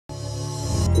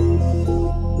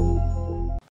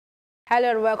Hello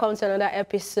and welcome to another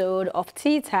episode of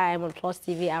Tea Time on Plus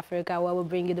TV Africa, where we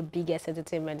bring you the biggest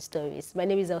entertainment stories. My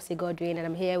name is Elsie Godwin and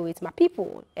I'm here with my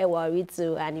people, Ewa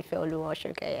Ritu and Ife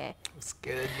Oluwashoke. It's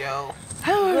good, yo.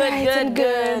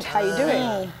 Good. How you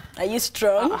doing? Are you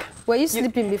strong? Were you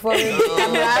sleeping before we the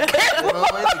camera? You know,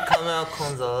 when the camera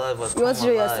comes alive, I come alive.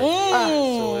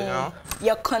 So, you know.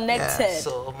 You're connected. Yeah,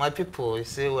 so, my people, you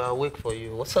say we're awake for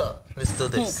you. What's up? Let's do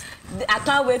this. I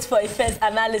can't wait for a first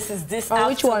analysis this afternoon.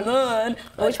 Which one?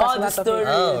 Which all the stories.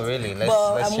 Oh, really? Let's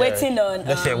I'm waiting on...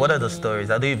 Let's share. What are the stories?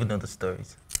 I don't even know the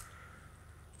stories.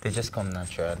 They just come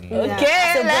naturally. Yeah.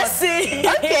 Okay, so let's see.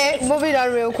 Okay, moving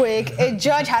on real quick. A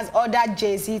judge has ordered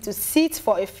Jay-Z to sit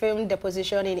for a film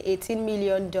deposition in $18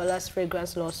 million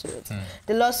fragrance lawsuit.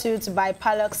 The lawsuit by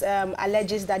Palux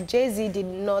alleges that Jay-Z did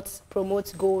not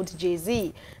promote Gold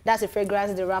Jay-Z. That's a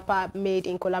fragrance the rapper made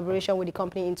in collaboration with the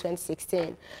company in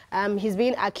 2016. He's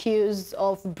being accused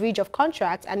of breach of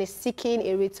contract and is seeking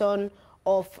a return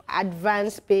of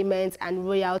advance payments and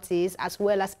royalties, as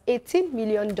well as $18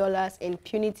 million in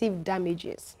punitive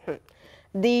damages.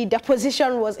 The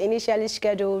deposition was initially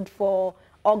scheduled for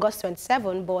August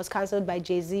 27, but was cancelled by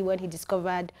Jay-Z when he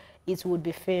discovered it would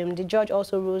be filmed. The judge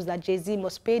also rules that Jay-Z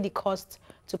must pay the cost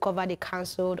to cover the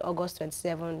cancelled August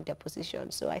 27 deposition.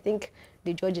 So I think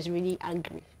the judge is really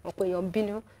angry. Okay,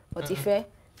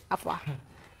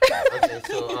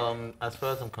 so as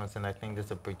far as I'm concerned, I think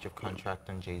there's a breach of contract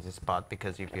on Jay-Z's part,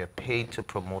 because if you're paid to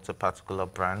promote a particular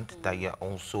brand, that you're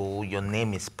also, your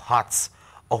name is part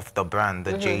of the brand,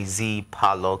 the Jay-Z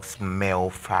Palux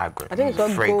male fragrance. I think it's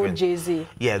called Gold Jay-Z.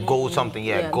 Yeah, Gold something,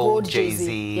 yeah, Gold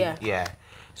Jay-Z, yeah.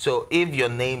 So if your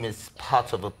name is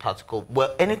part of a particular,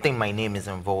 well, anything my name is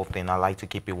involved in, I like to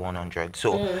keep it 100.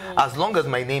 So as long as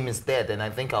my name is there, then I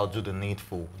think I'll do the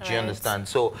needful. Do you understand?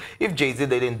 So if Jay-Z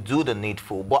didn't do the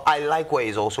needful, but I like where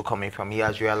he's also coming from. He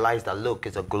has realized that, look,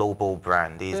 it's a global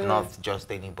brand. It's not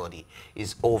just anybody.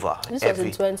 It's over. This was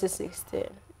in 2016.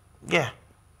 Yeah.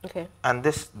 Okay. And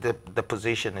the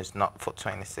position is not for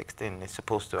 2016. It's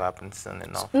supposed to happen soon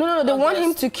enough. No, they want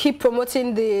him to keep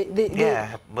promoting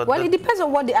but well, it depends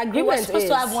on what the agreement is. It was supposed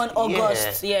to have one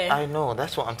August, I know.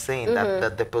 That's what I'm saying. That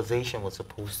the deposition was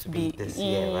supposed to be this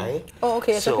year, right? Oh,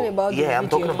 okay. You're talking about the I'm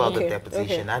talking about the Okay.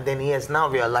 deposition. And then he has now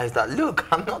realized that,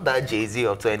 look, I'm not that Jay-Z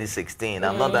of 2016.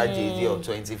 I'm not that Jay-Z of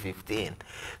 2015.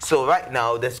 So right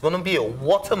now, there's going to be a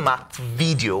watermarked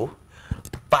video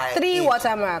by 3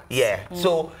 watermarks. Yeah.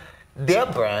 So their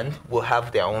brand will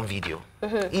have their own video.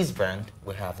 His brand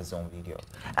will have his own video.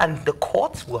 And the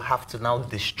court will have to now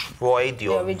destroy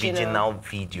the original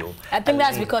video. I think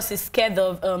that's because he's scared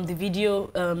of the video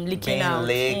leaking out.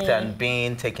 Being leaked and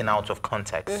being taken out of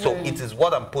context. So it is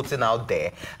what I'm putting out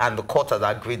there. And the court has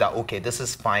agreed that, okay, this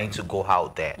is fine to go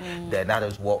out there. Then that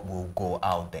is what will go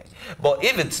out there. But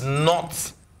if it's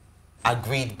not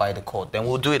agreed by the court, then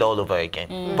we'll do it all over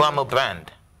again. But I'm a brand,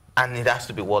 and it has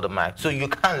to be watermarked. So you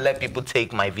can't let people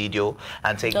take my video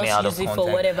and take me out of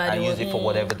context and use it for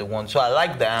whatever they want. So I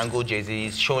like the angle Jay-Z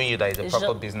is showing you that he's a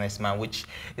proper businessman, which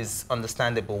is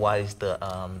understandable why he's the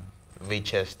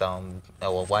richest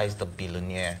or why is the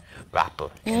billionaire rapper.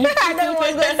 I don't know what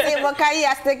I was going to say, but Kanye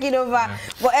has taken over.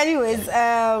 But anyways,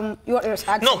 you want to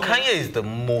start? No, Kanye is the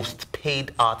most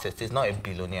paid artist. He's not a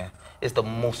billionaire. Is the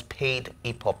most paid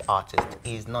hip-hop artist.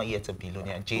 He's not yet a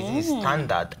billionaire. Jay-Z is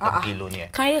standard a billionaire.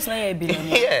 Kanye's not yet a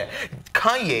billionaire. Yeah.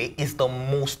 Kanye is the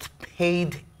most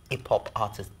paid hip-hop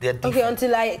artist. They're different. Okay,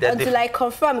 until I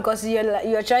confirm, because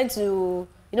you're trying to...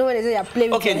 You know when they say you're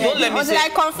playing with your head. Until I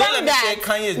confirm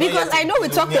that, because I know we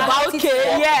talked about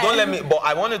it. Don't let me, but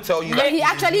I want to tell you that he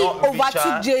actually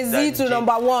overtook Jay-Z to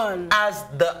 #1 as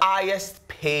the highest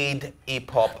paid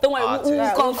hip-hop Don't worry,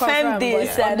 we'll confirm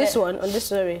this. On this one, on this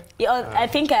story. Yeah, I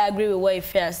think I agree with what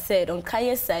Ife has said. On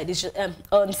Kanye's side, it's just,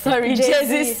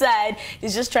 Jay-Z's side,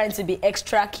 it's just trying to be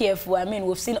extra careful. I mean,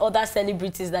 we've seen other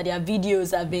celebrities that their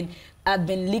videos have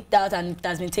been leaked out and it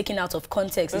has been taken out of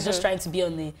context. It's just trying to be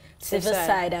on the safer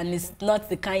side, and it's not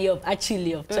the Kanye of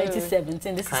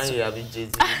 2017. This Kanye, I mean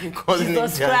Jay-Z.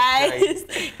 Jesus Christ,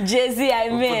 Jay-Z. I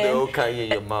mean, put the whole Kanye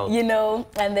in your mouth. You know,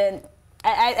 and then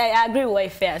I agree with what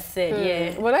Ife has said.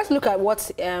 Yeah. Well, let's look at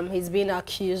what he's being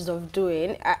accused of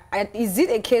doing. Is it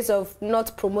a case of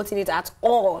not promoting it at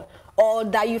all? Or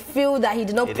that you feel that he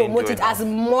did not promote it as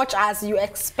much as you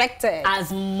expected?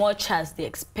 As much as they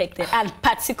expected. And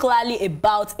particularly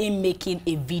about him making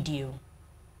a video.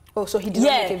 Oh, so he did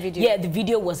not make a video? Yeah, the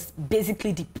video was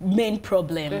basically the main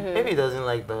problem. Maybe he doesn't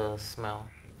like the smell.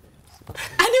 And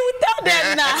they will tell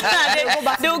them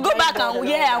now. They will go back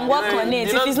and work on it.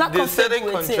 If it's not there's certain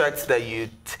comfortable with contracts it. that you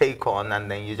take on, and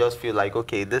then you just feel like,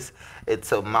 okay,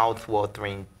 it's a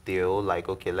mouth-watering deal. Like,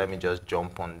 okay, let me just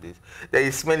jump on this. Then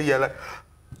you smell it, you're like,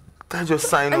 I just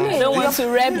sign on. I don't want to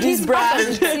rep this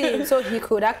brand. So he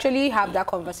could actually have that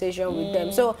conversation with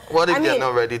them. So what if they're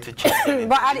not ready to change?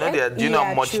 But do you know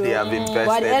how much they have invested?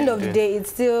 But at the end of the day, it's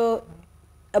still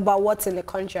about what's in the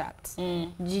contract.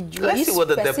 Let's see what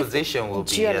the deposition will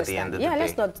be at the end of the day. Yeah,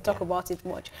 let's not talk about it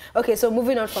much. Okay, so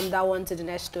moving on from that one to the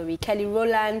next story. Kelly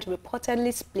Rowland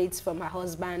reportedly splits from her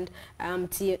husband,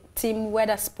 Tim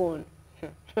Weatherspoon.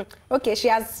 Okay, she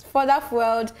has further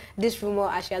fueled this rumor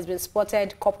as she has been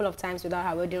spotted a couple of times without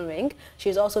her wedding ring.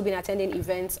 She's also been attending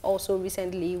events also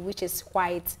recently, which is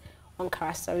quite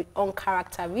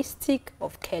uncharacteristic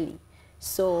of Kelly.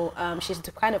 So she's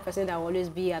the kind of person that will always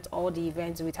be at all the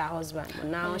events with her husband. But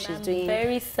now she's doing...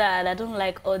 very sad. I don't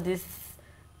like all these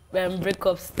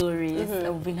breakup stories.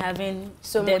 I've been having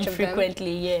so them much of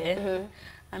frequently,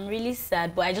 I'm really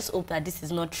sad, but I just hope that this is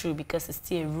not true because it's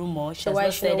still a rumor. She so has why not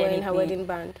is she said not wearing anything. her wedding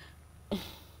band?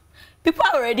 People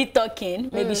are already talking.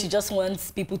 Maybe she just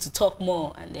wants people to talk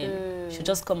more, and then she'll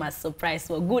just come as surprise.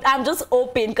 Well, good. I'm just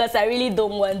hoping because I really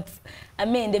don't want... I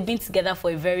mean, they've been together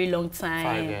for a very long time.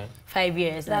 5 years. 5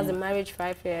 years. That's a marriage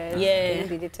 5 years. Yeah.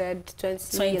 They dated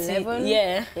 2011.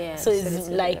 Yeah. So it's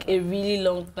like a really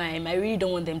long time. I really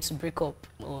don't want them to break up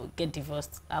or get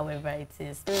divorced, however it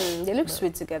is. They look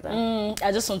sweet together.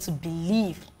 I just want to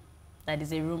believe that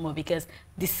is a rumor because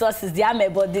the source is there,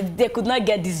 but they could not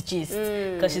get this gist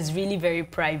because she's really very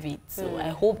private. So I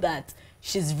hope that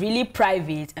she's really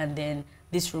private and then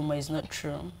this rumor is not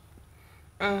true.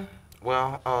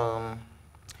 Well,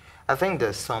 I think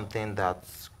there's something that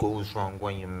goes wrong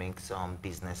when you mix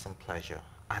business and pleasure.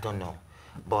 I don't know.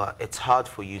 But it's hard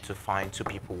for you to find two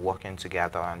people working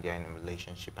together and they're in a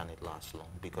relationship and it lasts long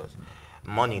because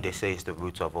money, they say, is the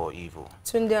root of all evil.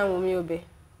 Tunde and Wumi Obe.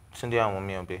 Tunde and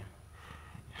Wumi Obe.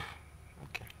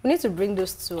 Okay. We need to bring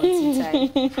those two at the time.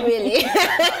 Really?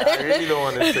 I really don't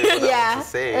want to say what I want to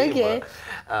say. Okay.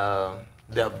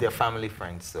 But, they're family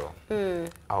friends, so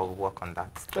I'll work on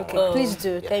that. Okay, please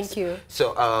do. Yes. Thank you.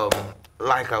 So,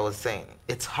 like I was saying,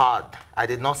 it's hard. I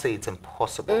did not say it's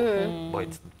impossible, but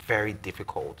it's very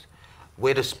difficult.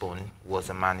 Weatherspoon was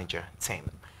a manager.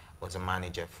 Tim was a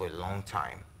manager for a long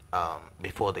time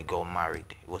before they got married.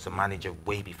 He was a manager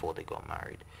way before they got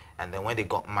married. And then when they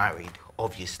got married,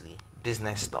 obviously,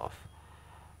 business stuff,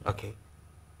 okay,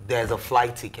 there's a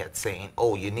flight ticket saying,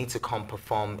 oh, you need to come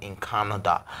perform in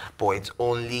Canada, but it's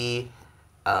only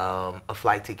a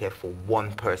flight ticket for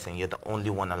one person. You're the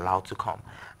only one allowed to come.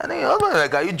 And then you're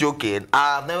like, are you joking?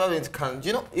 I've never been to Canada.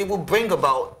 You know, it will bring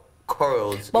about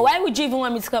quarrels. But why would you even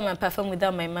want me to come and perform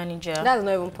without my manager? That's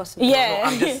not even possible. Yeah. No,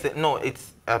 I'm just, no,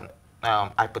 it's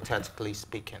hypothetically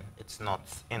speaking, it's not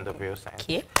in the real sense.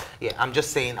 Okay. Yeah, I'm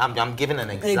just saying, I'm giving an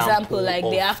example like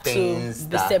of they have things to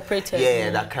be separated.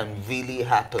 Yeah, that can really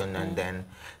happen, and then,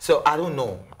 so I don't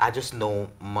know. I just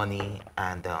know money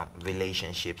and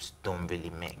relationships don't really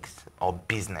mix, or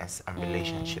business and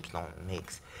relationships don't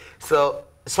mix. So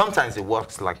sometimes it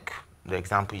works like the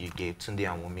example you gave, Tunde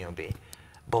and Wumi Obe,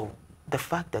 but the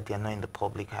fact that they're not in the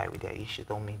public eye with their issues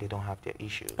don't mean they don't have their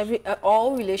issues.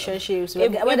 All relationships,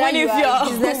 whether you are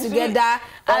in business together,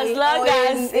 as long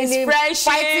as it's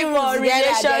friendship or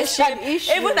relationship,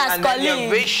 even as colleagues. And the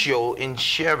ratio in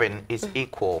sharing is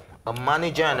equal. A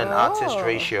manager and an artist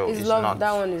ratio is not.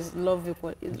 That one is love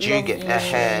equal. Do you get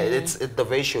the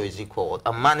ratio is equal.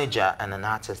 A manager and an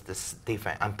artist is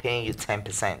different. I'm paying you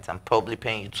 10%. I'm probably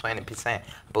paying you 20%. I'm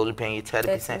probably paying you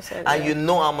 30%. And you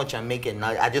know how much I'm making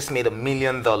now. I just made $1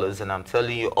 million and I'm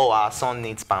telling you, oh, our son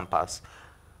needs Pampers.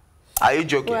 Are you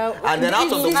joking? Well, and then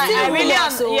out of the I really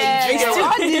am. So all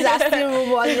these are still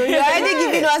rumors. You're already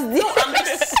giving us this. No, I'm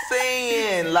just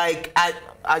saying, like,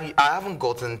 I haven't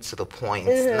gotten to the point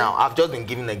now. I've just been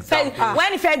giving examples.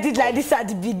 When if I did like this at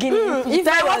the beginning, if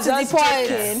I was to the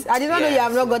point, I did not know you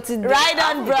have not gotten there. Right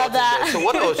on, brother. So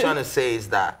what I was trying to say is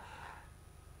that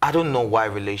I don't know why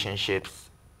relationships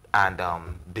and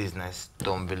business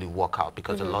don't really work out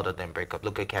because a lot of them break up.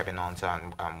 Look at Kevin Hunter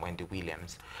and Wendy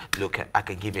Williams. Look at, I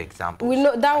can give you examples. We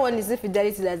know that one is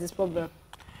infidelity that's this problem.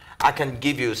 I can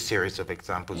give you a series of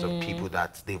examples of people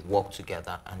that they've worked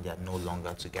together and they're no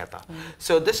longer together.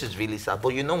 So this is really sad.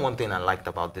 But you know one thing I liked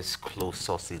about this close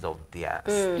sources of theirs?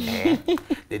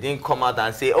 They didn't come out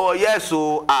and say, oh yes,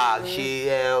 so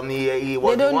he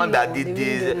was the one that did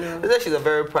this. They said she's a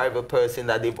very private person,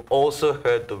 that they've also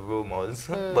heard the rumors,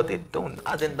 but they don't.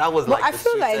 I think that was like I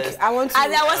feel like I want to.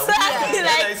 And I was so happy,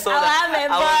 like, I was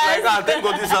like, I think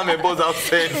God, this my boss have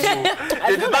said so.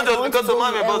 They did not just because of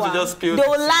my boss to just spill. They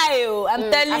will lie, I'm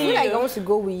telling you. I feel like I want to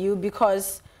go with you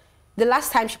because the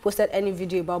last time she posted any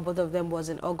video about both of them was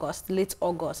in August, late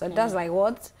August, and that's like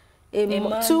what?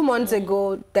 2 months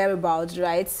ago, thereabouts,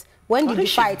 right? When did the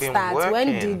fight start?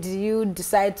 When did you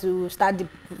decide to start the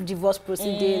divorce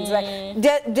proceedings? Like,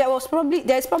 there's probably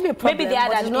a problem. Maybe they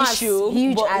had an issue, as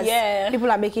huge as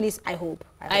people are making this. I hope.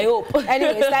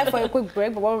 Anyway, it's time for a quick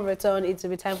break, but when we return, it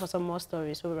will be time for some more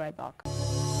stories. We'll be right back.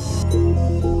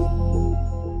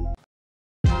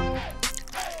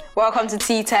 Welcome to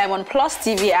Tea Time on Plus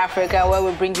TV Africa, where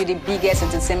we bring you the biggest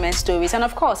entertainment stories and,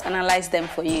 of course, analyze them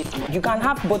for you. You can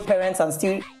have both parents and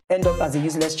still end up as a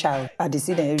useless child. I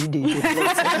see them every day.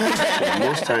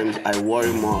 Most times I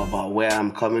worry more about where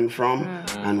I'm coming from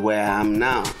and where I am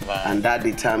now, and that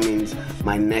determines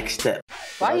my next step.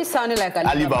 Why are you sounding like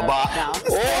Alibaba now?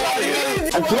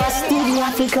 Plus TV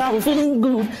Africa, we're feeling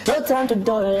good. No time to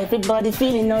dull, everybody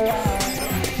feeling alright.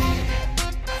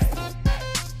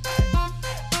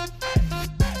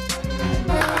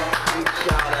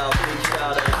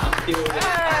 I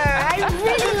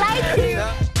really like you.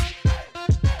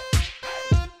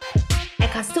 I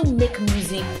can still make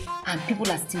music and people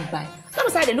are still buying.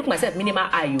 Sometimes I look myself minimal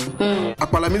IU.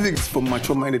 Akpala music is for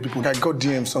mature-minded people. I got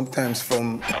DMs sometimes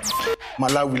from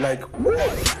Malawi, like,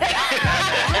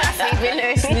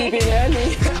 Sleeping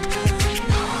early.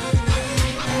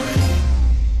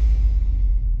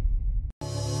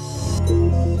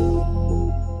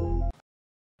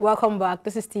 Welcome back.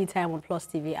 This is Tea Time on Plus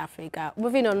TV Africa.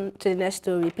 Moving on to the next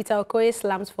story. Peter Okoye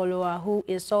slams follower who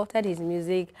insulted his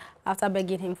music after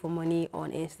begging him for money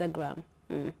on Instagram.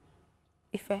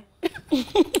 Ife?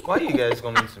 Why are you guys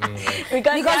coming to me? Like?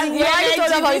 Because you already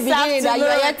told us from the beginning that you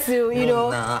are yet to, you know.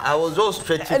 Nah, I was just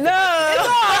stretching.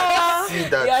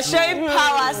 You're showing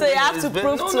power, so you have to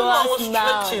prove to us now. I was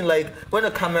stretching. Like, when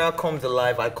the camera comes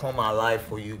alive, I come alive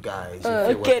for you guys.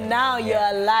 Okay, now you're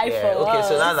alive for us. Okay,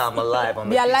 so now that I'm alive, I'm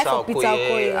alive for Peter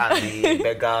Okoye and the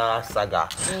beggar saga.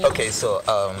 Okay, so,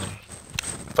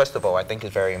 first of all, I think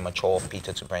it's very immature of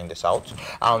Peter to bring this out.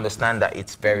 I understand that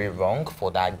it's very wrong for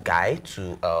that guy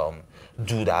to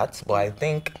do that, but I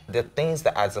think the things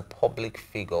that as a public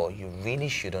figure you really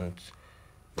shouldn't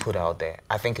put out there,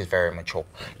 I think is very mature.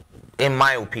 In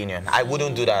my opinion, I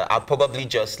wouldn't do that. I'll probably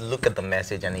just look at the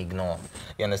message and ignore.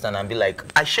 You understand? And be like,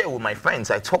 I share with my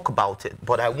friends, I talk about it,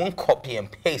 but I won't copy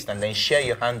and paste and then share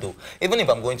your handle. Even if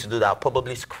I'm going to do that, I'll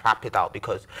probably scrap it out,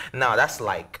 because now that's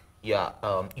like, yeah,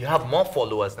 you have more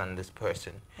followers than this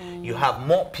person. You have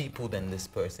more people than this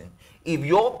person. If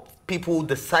your people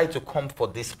decide to come for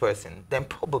this person, then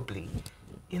probably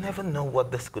you never know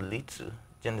what this could lead to. Do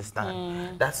you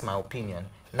understand? That's my opinion.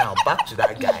 Now, back to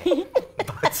that guy.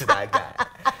 Back to that guy.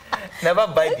 Never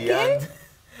bite the hand,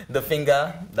 the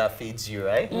finger that feeds you,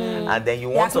 right? And then you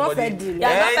want somebody.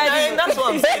 That's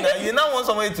what I'm saying. You now want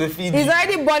somebody to feed you. He's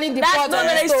already burning the pot. No,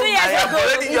 it's 2 years ago.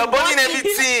 You're burning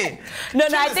everything. No,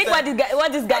 I think what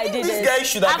this guy did is, this guy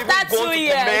should have even gone to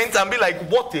comment and be like,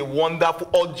 what a wonderful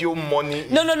audio money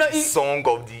song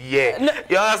of the year.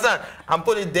 You understand? And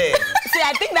put it there. See,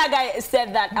 I think that guy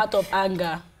said that out of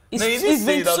anger. It's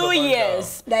been 2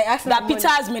 years that Peter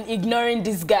has been ignoring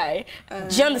this guy.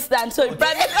 Do you understand? So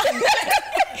there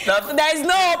is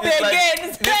no hope again.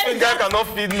 This guy cannot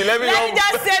feed me. Let me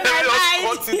just say my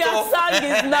mind. Your song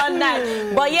is not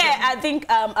nice. But yeah, I think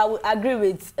I would agree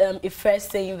with Ife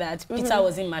saying that Peter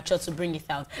was immature to bring it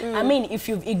out. I mean, if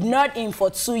you've ignored him for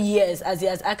 2 years as he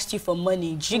has asked you for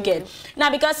money, do you get? Now,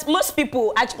 because most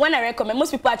people, when I recommend,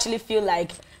 most people actually feel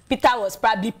like Peter was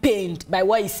probably pained by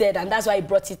what he said, and that's why he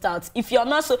brought it out. If you're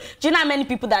not so, do you know how many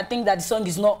people that think that the song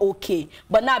is not okay?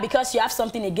 But now, because you have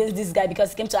something against this guy,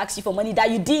 because he came to ask you for money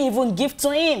that you didn't even give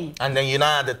to him. And then you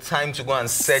now had the time to go and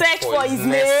search for his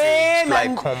name.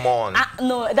 Like, come on.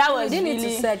 No, that was he didn't really...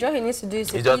 need to search. What he needs to do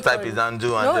is you just type his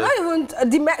undo and no, not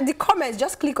even the comments.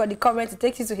 Just click on the comment. It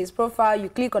takes you to his profile. You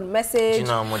click on message. Do you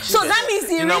know how much so that means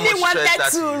he really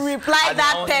wanted to reply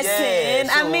that person.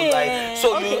 Yeah,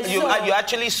 so I mean... Like, you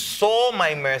actually saw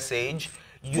my message.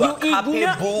 You are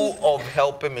capable of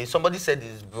helping me. Somebody said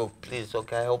this, bro, please,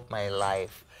 okay, help my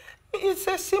life. It's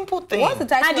a simple thing. What's the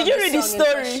title And did you read the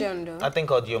story? I think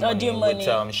Audio Money Money. with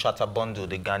Shatta Bundle,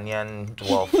 the Ghanaian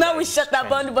dwarf. No, we Shatta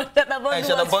Bundle, but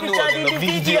Shatta Bundle was in the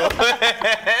video.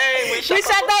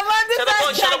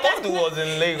 Shatta Bundle was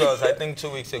in Lagos, I think 2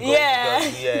 weeks ago. Yeah.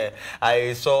 Because, yeah.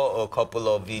 I saw a couple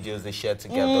of videos they shared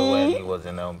together when he was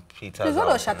in Peter's. What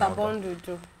does Shatta Bundle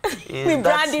do? We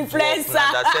brand influencer.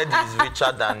 That said he's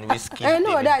richer than whiskey. I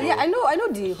know that. Yeah, I know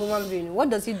the human being. What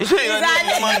does he do? He's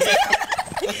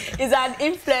an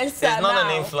influencer. He's not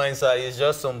an influencer. He's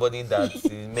just somebody that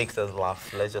makes us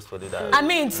laugh. Let's just put it that way. I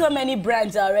mean, so many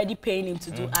brands are already paying him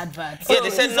to do adverts. Yeah, So they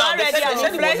said he's no. They already said an he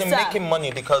wasn't influencer. making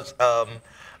money because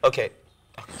okay.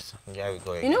 Yeah, we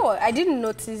go. You know what? I didn't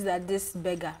notice that this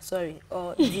beggar,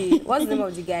 or what's the name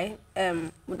of the guy?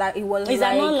 That it was. He's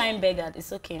like, an online beggar.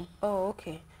 It's okay. Oh,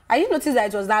 okay. I didn't notice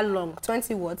that it was that long.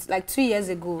 20 what? Like 2 years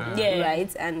ago, Yeah.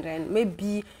 right? And then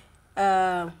maybe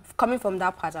coming from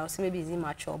that part, I would say maybe he's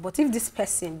immature. But if this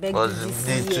person begged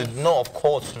this year, no, of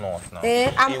course not. No.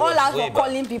 I'm all out for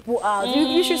calling people out.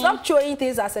 You should stop showing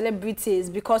things as celebrities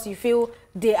because you feel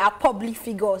they are public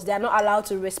figures. They are not allowed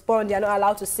to respond. They are not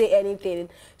allowed to say anything.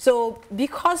 So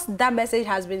because that message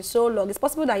has been so long, it's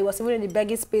possible that he was even in the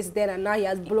begging space then and now he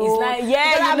has blown. It's like,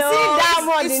 yeah, I'm seeing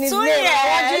diamond it's in his 2 name.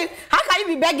 years. How can you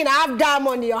be begging and have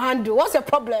diamond in your handle? What's your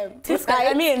problem?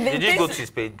 I mean, Did you go to his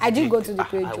page? I did go to the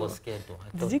page. I was scared though.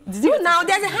 Now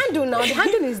there's a handle now. The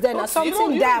handle is there now.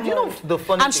 Something diamond. You know the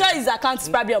funny I'm thing? sure his account is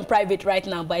probably on private right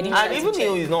now, but I didn't And even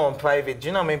though he's not on private, do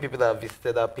you know how many people that have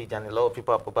visited that page and a lot of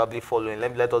people are probably following?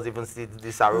 Let us even see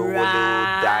this Arowolo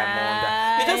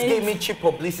diamond. He just gave me cheap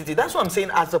publicity. That's what I'm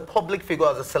saying. As a public figure,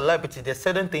 as a celebrity, there's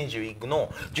certain things you ignore.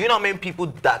 Do you know how many people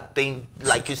that think,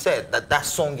 like you said, that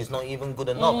song is not even good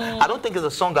enough? I don't think it's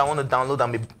a song I want to download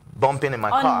and be bumping in my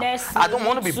car. I don't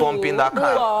want to be bumping that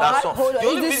car. That song. The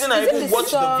only reason I even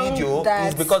watched the video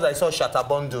is because I saw Shatta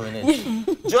Bundle in it.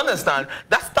 Do you understand?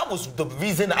 That was the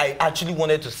reason I actually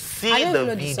wanted to see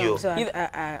the video.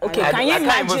 Okay, can you imagine? I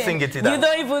can't even sing it either. You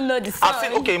don't even know the song.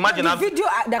 Okay, imagine. The video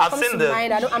that comes to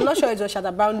mind, I'm not sure it was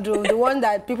Shatta Bundle, the one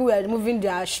that people were moving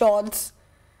their shorts.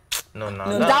 No,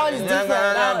 that one is different.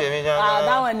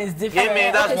 That one is different. Yeah,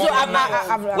 man, that's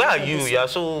so where are you? You're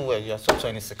so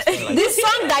 2016. Like this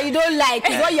song that you don't like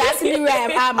is what you're asking me where I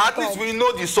am. At least we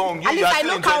know the song. At least I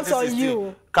know count on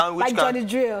you. Like Johnny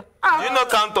Drill. Do you know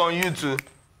count on you too?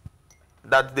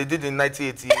 That they did in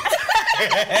 1988.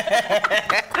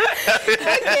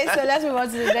 Okay, so let's move on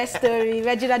to the next story.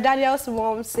 Regina Daniels'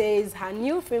 mom says her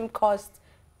new film cost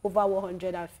over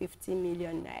 150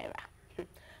 million naira.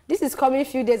 This is coming a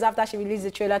few days after she released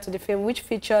the trailer to the film, which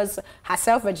features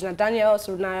herself, Regina Daniels,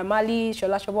 Runaya Mali,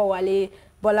 Shola Shobowale,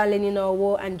 Bola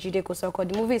Leninowo, and Jide Kosoko.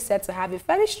 The movie is set to have a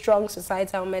very strong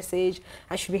societal message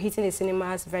and should be hitting the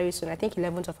cinemas very soon. I think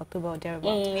 11th of October or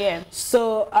thereabouts. Yeah.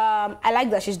 So I like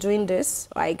that she's doing this,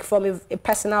 like from a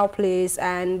personal place,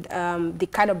 and the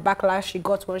kind of backlash she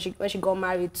got when she got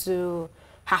married to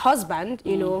her husband.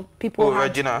 You know, people.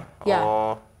 Regina. Yeah.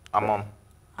 Or a mom.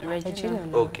 Regina.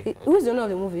 No. Okay. Who's the owner of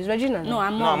the movie? Is Regina? No,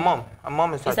 I'm No, a mom. A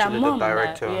mom is actually the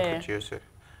director yeah. and producer.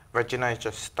 Regina is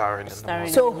just starring in the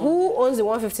movie. So who owns the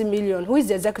 150 million? Who is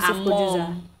the executive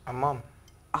producer? A mom.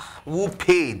 Who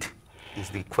paid is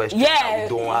the question Yeah,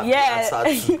 that we don't have the answer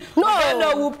to. No, we don't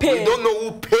know who paid. We don't know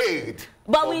who paid.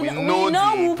 But we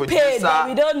know who paid, but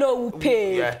we don't know who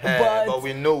paid. Yeah, but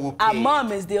we know who paid. Our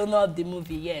mom is the owner of the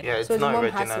movie, yeah. Yeah, it's so the not mom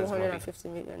Regina's has 150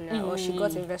 million now, or she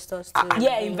got investors to...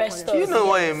 Yeah, investors. You know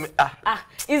what I mean?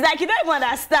 It's like you don't even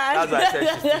understand. That's why I said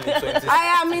she's still in 2016.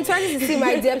 I am in 2016,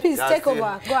 my dear. Please take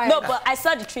over. Go ahead. No, but I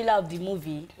saw the trailer of the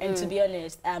movie, and to be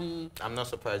honest, I'm not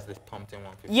surprised they pumped in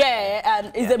 150. yeah,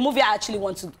 and it's a movie I actually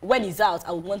want to. When it's out,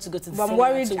 I would want to go to the But I'm cinema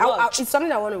worried. to watch. It's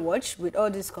something I want to watch with all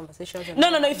these conversations.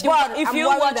 No. If you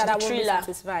I'm watch that the I won't be trailer,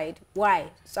 satisfied. Why?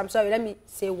 So I'm sorry. Let me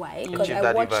say why. Because Chief I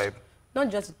Daddy watched vibe. not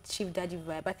just a Chief Daddy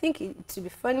vibe. I think to be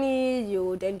funny, you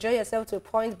would enjoy yourself to a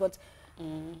point, but.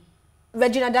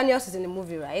 Regina Daniels is in the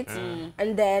movie, right?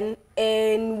 And then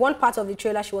in one part of the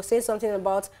trailer, she was saying something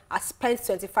about I spent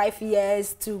 25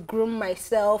 years to groom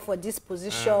myself for this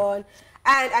position.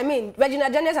 And I mean,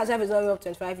 Regina Daniels herself is already up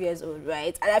 25 years old,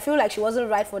 right? And I feel like she wasn't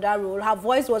right for that role. Her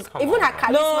voice was, her charisma.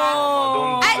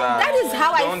 No, that is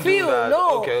how I feel.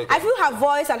 No, okay. I feel her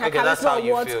voice and her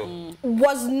charisma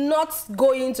was not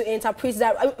going to interpret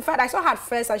that. In fact, I saw her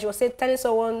first and she was telling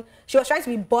someone, she was trying to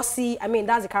be bossy. I mean,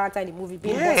 that's the character in the movie,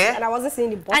 being bossy. And I wasn't seeing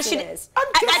the bossiness.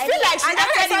 I feel like she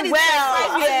acted it well.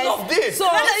 I love this. So,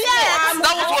 that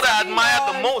was what I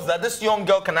admired the most, that this young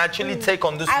girl can actually take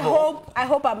on this role. I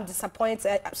hope I'm disappointed.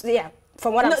 Yeah,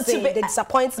 from what I'm saying, they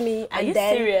disappoint me and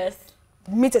then serious?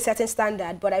 meet a certain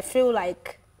standard. But I feel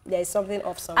like there's something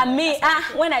off somewhere. And me,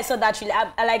 when I saw that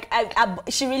trailer,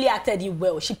 she really acted it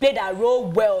well. She played her role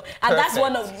well, and that's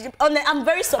one of. I'm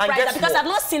very surprised because I've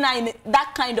not seen her in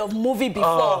that kind of movie before.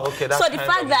 Oh, okay, so the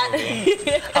fact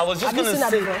that I was just gonna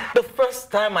say the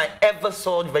first time I ever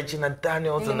saw Regina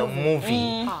Daniels in a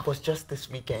movie was just this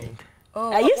weekend.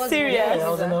 Oh, are you serious? Yeah, I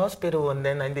was in the hospital and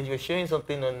then they were showing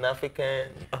something on African.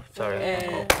 Oh, sorry.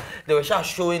 They were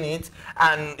showing it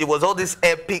and it was all this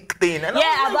epic thing. And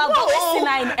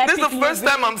this is the first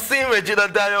time I'm seeing Regina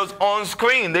Daniels on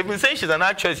screen. They've been saying she's an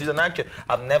actress, she's an actress.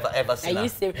 I've never ever seen her. Are you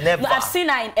serious? Never. No, I've seen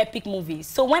her in epic movies.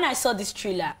 So when I saw this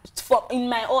trailer,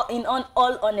 in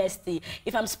all honesty,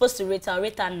 if I'm supposed to rate her, I'll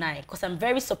rate her 9 because I'm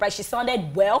very surprised. She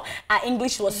sounded well. Her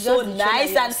English was so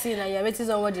nice. You're rating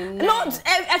somebody 9. No,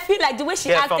 I feel like the way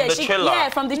she acted,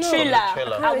 from the trailer,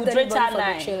 I would rate her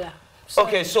 9.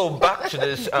 Okay, so back to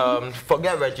this.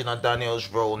 Forget Regina Daniels'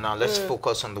 role now. Let's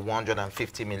focus on the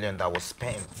 150 million that was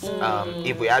spent.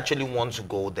 If we actually want to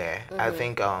go there, I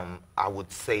think I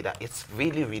would say that it's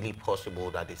really, really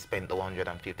possible that they spent the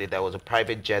 150. There was a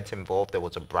private jet involved. There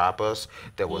was a Brabus.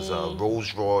 There was a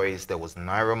Rolls Royce. There was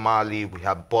Naira Marley. We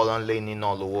had Bolanle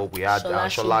Ninoluwo. We had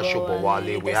Shola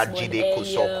Shobowale. We had Jide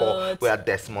Kosoko. We had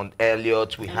Desmond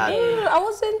Elliott. We had. I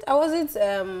wasn't.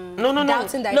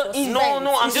 Doubting that.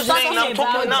 No. I'm just saying.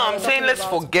 I'm saying let's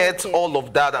forget all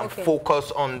of that and focus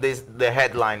on the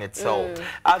headline itself.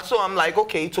 And so I'm like,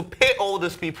 okay, to pay all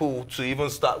these people to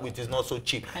even start with is not so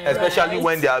cheap, especially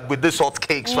when they are with these hot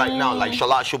cakes right now, like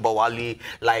Shola Shobowale,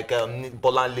 like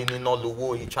Bolanle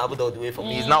Ninoluwo. He traveled all the way from.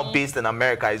 He's now based in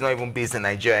America. He's not even based in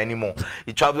Nigeria anymore.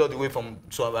 He traveled all the way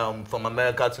from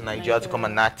America to Nigeria to come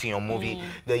and act in your movie.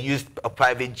 They used a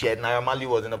private jet. Naira Marley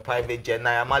was in a private jet.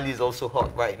 Naira Marley is also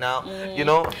hot right now. You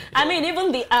know. I mean,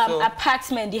 even the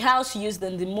apartment, the house used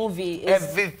in the movie.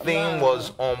 Everything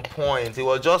was on point. It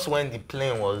was just when the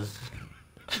plane was.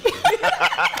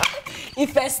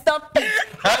 If I stop it,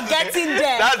 we're getting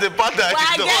there. That's the part that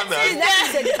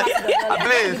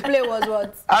the plane was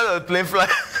what? How does the plane fly?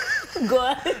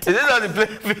 Good. Is this how the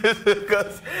plane feels?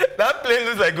 Because that plane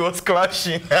looks like it was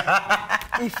crashing.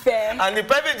 And the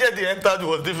private jet they entered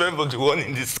was different from the one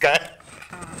in the sky.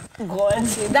 God.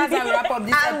 That's how we wrap up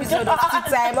this episode of Tea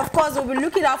Time. Of course, we'll be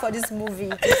looking out for this movie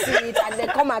to see it and then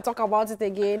come and talk about it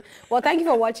again. Well, thank you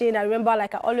for watching. And remember,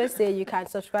 like I always say, you can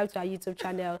subscribe to our YouTube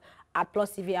channel at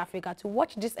Plus TV Africa to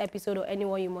watch this episode or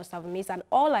anyone you must have missed and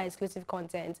all our exclusive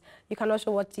content. You can also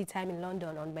watch Tea Time in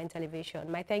London on Ben Television.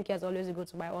 My thank you as always go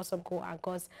to my awesome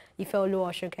co-anchors Ifeolu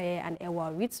Oshokaye and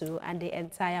Ewa Ritu and the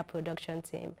entire production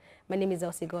team. My name is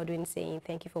Elsie Godwin saying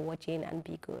thank you for watching and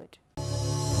be good.